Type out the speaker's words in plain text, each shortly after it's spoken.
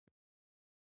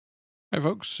Hi,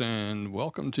 folks, and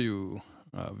welcome to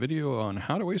a video on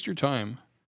how to waste your time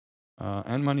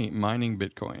and money mining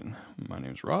Bitcoin. My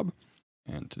name is Rob,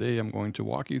 and today I'm going to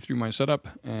walk you through my setup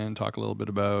and talk a little bit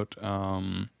about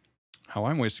how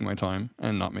I'm wasting my time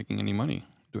and not making any money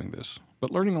doing this, but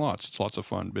learning lots. It's lots of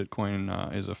fun.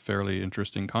 Bitcoin is a fairly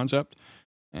interesting concept,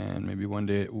 and maybe one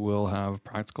day it will have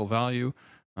practical value.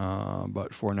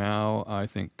 But for now, I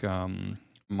think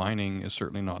mining is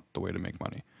certainly not the way to make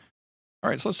money. All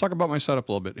right, so let's talk about my setup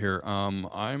a little bit here.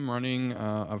 I'm running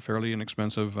a fairly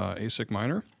inexpensive ASIC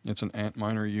miner. It's an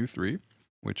Antminer U3,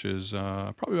 which is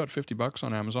probably about 50 bucks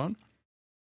on Amazon,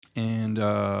 and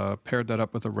paired that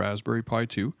up with a Raspberry Pi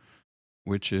 2,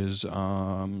 which is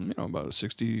about a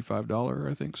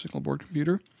 $65, I think, signal board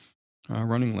computer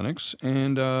running Linux.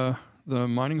 And the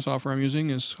mining software I'm using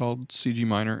is called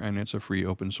cgminer, and it's a free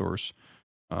open source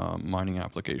mining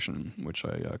application, which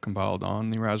I compiled on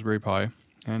the Raspberry Pi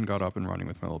and got up and running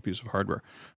with my little piece of hardware.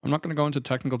 I'm not going to go into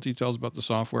technical details about the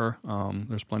software.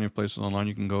 There's plenty of places online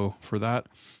you can go for that.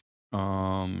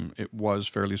 It was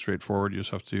fairly straightforward. You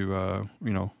just have to,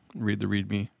 read the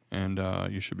README,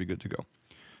 and you should be good to go.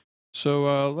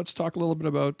 So let's talk a little bit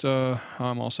about how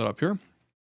I'm all set up here.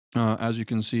 As you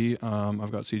can see,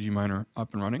 I've got cgminer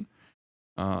up and running.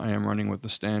 I am running with the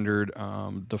standard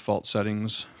default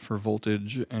settings for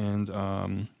voltage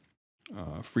and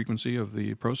frequency of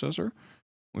the processor,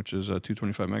 which is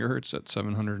 225 megahertz at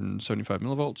 775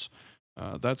 millivolts.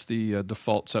 That's the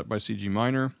default set by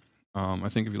cgminer. I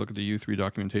think if you look at the U3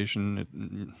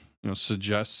 documentation, it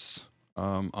suggests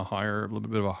a little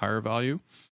bit of a higher value,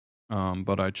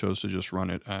 but I chose to just run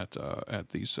it at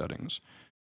these settings.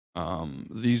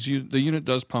 The unit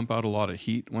does pump out a lot of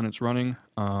heat when it's running,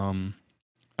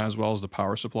 as well as the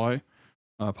power supply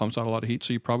pumps out a lot of heat.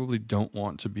 So you probably don't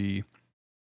want to be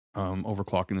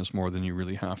overclocking this more than you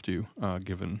really have to,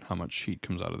 given how much heat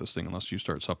comes out of this thing, unless you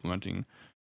start supplementing,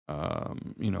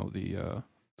 the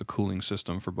cooling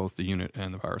system for both the unit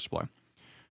and the power supply.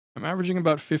 I'm averaging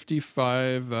about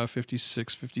 55,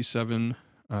 56, 57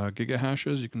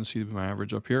 gigahashes. You can see my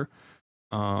average up here.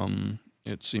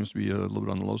 It seems to be a little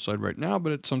bit on the low side right now,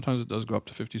 but sometimes it does go up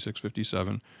to 56,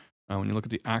 57. When you look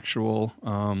at the actual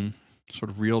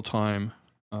sort of real-time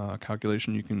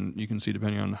calculation, you can see,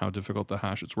 depending on how difficult the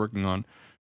hash it's working on,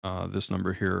 this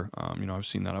number here, I've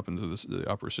seen that up into the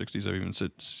upper 60s. I've even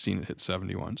seen it hit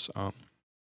 70 once.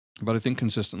 But I think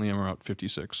consistently I'm around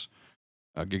 56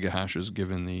 gigahashes,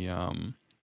 given the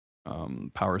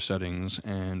power settings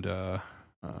and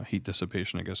heat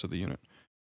dissipation, I guess, of the unit.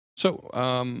 So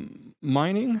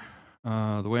mining,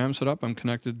 the way I'm set up, I'm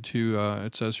connected to,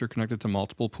 it says here, connected to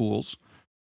multiple pools.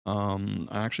 I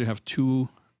actually have two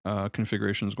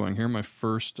configurations going here. My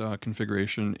first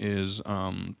configuration is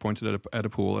pointed at a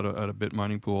pool, at a bit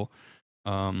mining pool,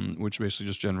 which basically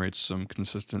just generates some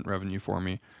consistent revenue for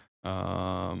me.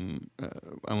 And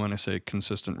when I say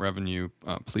consistent revenue,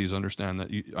 please understand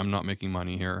that I'm not making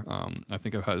money here. I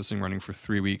think I've had this thing running for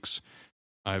 3 weeks.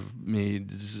 I've made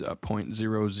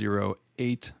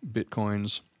 0.008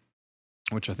 bitcoins,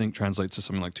 which I think translates to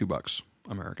something like $2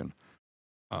 American.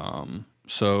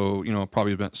 So,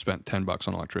 probably spent 10 bucks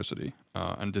on electricity,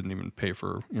 and didn't even pay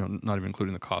for, not even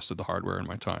including the cost of the hardware and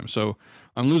my time. So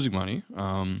I'm losing money.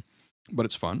 But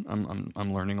it's fun.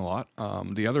 I'm learning a lot.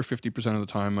 The other 50% of the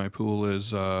time, my pool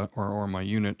is, or my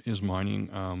unit is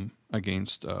mining,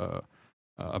 against, a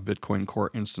Bitcoin Core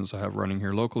instance I have running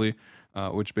here locally,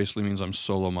 which basically means I'm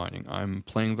solo mining. I'm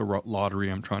playing the lottery.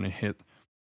 I'm trying to hit,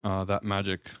 that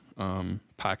magic,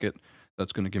 packet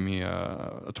that's going to give me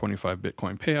a 25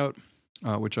 Bitcoin payout,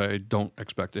 which I don't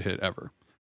expect to hit ever.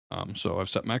 So I've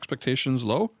set my expectations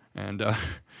low, and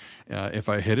if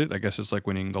I hit it, I guess it's like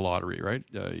winning the lottery, right?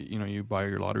 You buy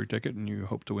your lottery ticket and you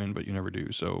hope to win, but you never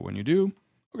do. So when you do,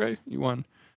 okay, you won.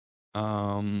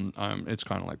 It's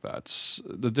kind of like that.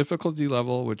 The difficulty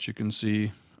level, which you can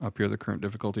see up here, the current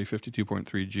difficulty,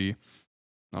 52.3 G.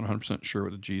 Not 100% sure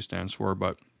what the G stands for,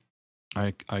 but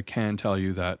I can tell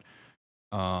you that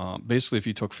basically, if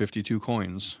you took 52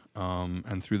 coins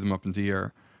and threw them up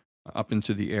into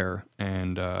the air,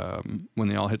 and when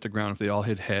they all hit the ground, if they all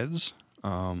hit heads,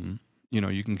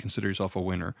 you can consider yourself a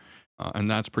winner,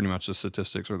 and that's pretty much the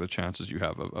statistics or the chances you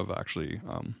have of actually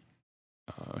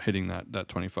hitting that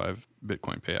 25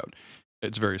 Bitcoin payout.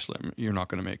 It's very slim. You're not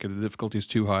going to make it. The difficulty is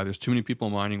too high. There's too many people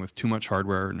mining with too much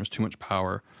hardware, and there's too much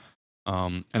power,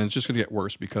 and it's just going to get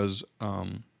worse because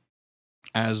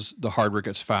as the hardware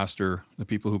gets faster, the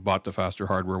people who bought the faster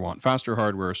hardware want faster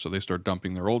hardware, so they start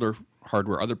dumping their older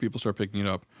hardware. Other people start picking it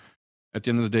up. At the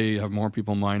end of the day, you have more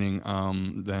people mining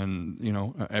than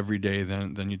every day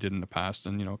than you did in the past.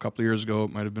 And a couple of years ago,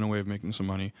 it might have been a way of making some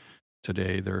money.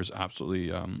 today, there's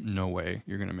absolutely no way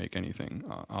you're going to make anything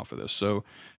off of this. So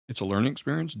it's a learning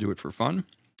experience. Do it for fun,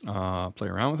 play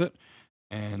around with it,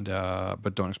 and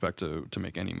but don't expect to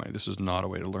make any money. This is not a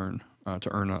way to learn to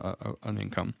earn an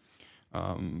income.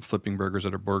 Flipping burgers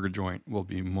at a burger joint will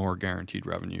be more guaranteed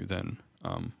revenue than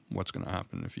what's going to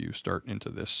happen if you start into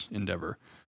this endeavor.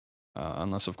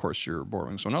 Unless, of course, you're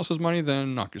borrowing someone else's money,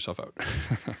 then knock yourself out.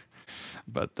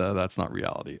 But that's not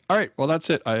reality. All right, well, that's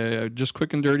it. I just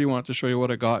quick and dirty wanted to show you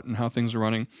what I got and how things are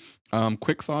running.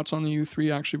 Quick thoughts on the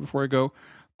U3 actually before I go.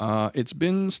 It's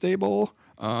been stable.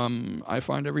 I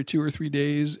find every 2 or 3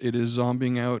 days it is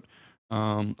zombieing out.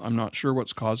 I'm not sure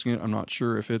what's causing it. I'm not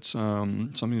sure if it's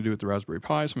something to do with the Raspberry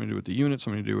Pi, something to do with the unit,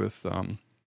 something to do with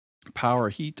power,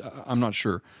 heat. I'm not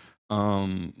sure.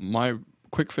 My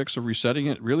quick fix of resetting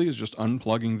it really is just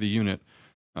unplugging the unit,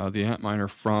 the Antminer,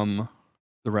 from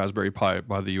the Raspberry Pi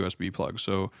by the USB plug.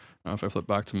 So if I flip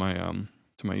back to my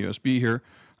USB here,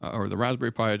 or the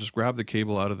Raspberry Pi, I just grab the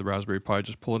cable out of the Raspberry Pi,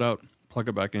 just pull it out, plug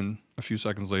it back in a few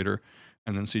seconds later,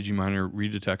 and then cgminer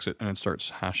redetects it and it starts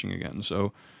hashing again.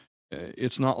 So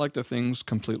it's not like the thing's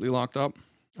completely locked up.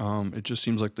 It just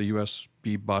seems like the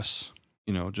USB bus,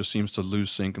 just seems to lose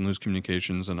sync and lose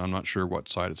communications, and I'm not sure what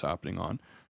side it's happening on.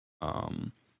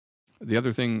 Um, the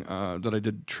other thing that I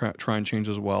did try and change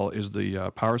as well is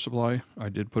the power supply. I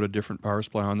did put a different power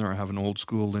supply on there. I have an old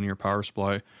school linear power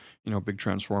supply, big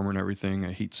transformer and everything,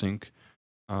 a heat sink,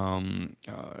 giving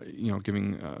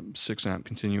 6 amp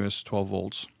continuous, 12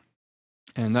 volts.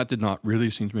 And that did not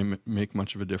really seem to make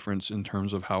much of a difference in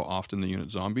terms of how often the unit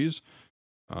zombies.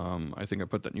 I think I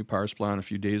put that new power supply on a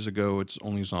few days ago. It's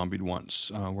only zombied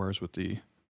once, whereas with the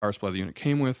power supply the unit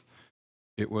came with,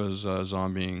 it was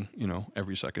zombieing,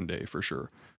 every second day for sure.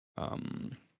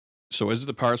 So is it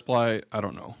the power supply? I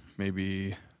don't know.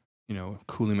 Maybe,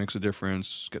 cooling makes a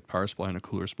difference. Get power supply in a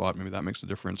cooler spot. Maybe that makes a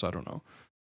difference. I don't know.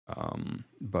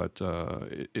 But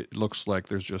it looks like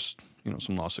there's just,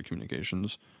 some loss of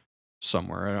communications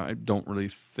somewhere. I don't really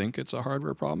think it's a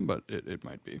hardware problem, but it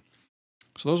might be.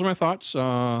 So those are my thoughts.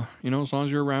 As long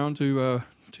as you're around to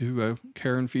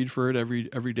care and feed for it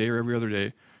every day or every other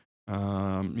day,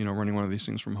 running one of these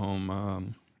things from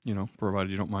home,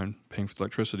 provided you don't mind paying for the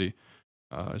electricity,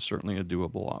 is certainly a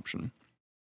doable option.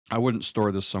 I wouldn't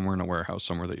store this somewhere in a warehouse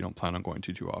somewhere that you don't plan on going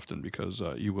to too often, because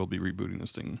you will be rebooting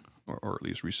this thing, or at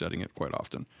least resetting it quite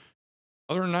often.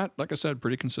 Other than that, like I said,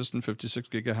 pretty consistent 56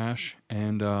 gig of hash,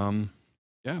 and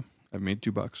yeah, I've made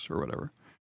 $2 or whatever.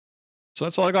 So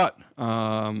that's all I got.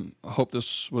 I hope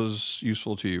this was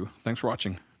useful to you. Thanks for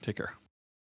watching. Take care.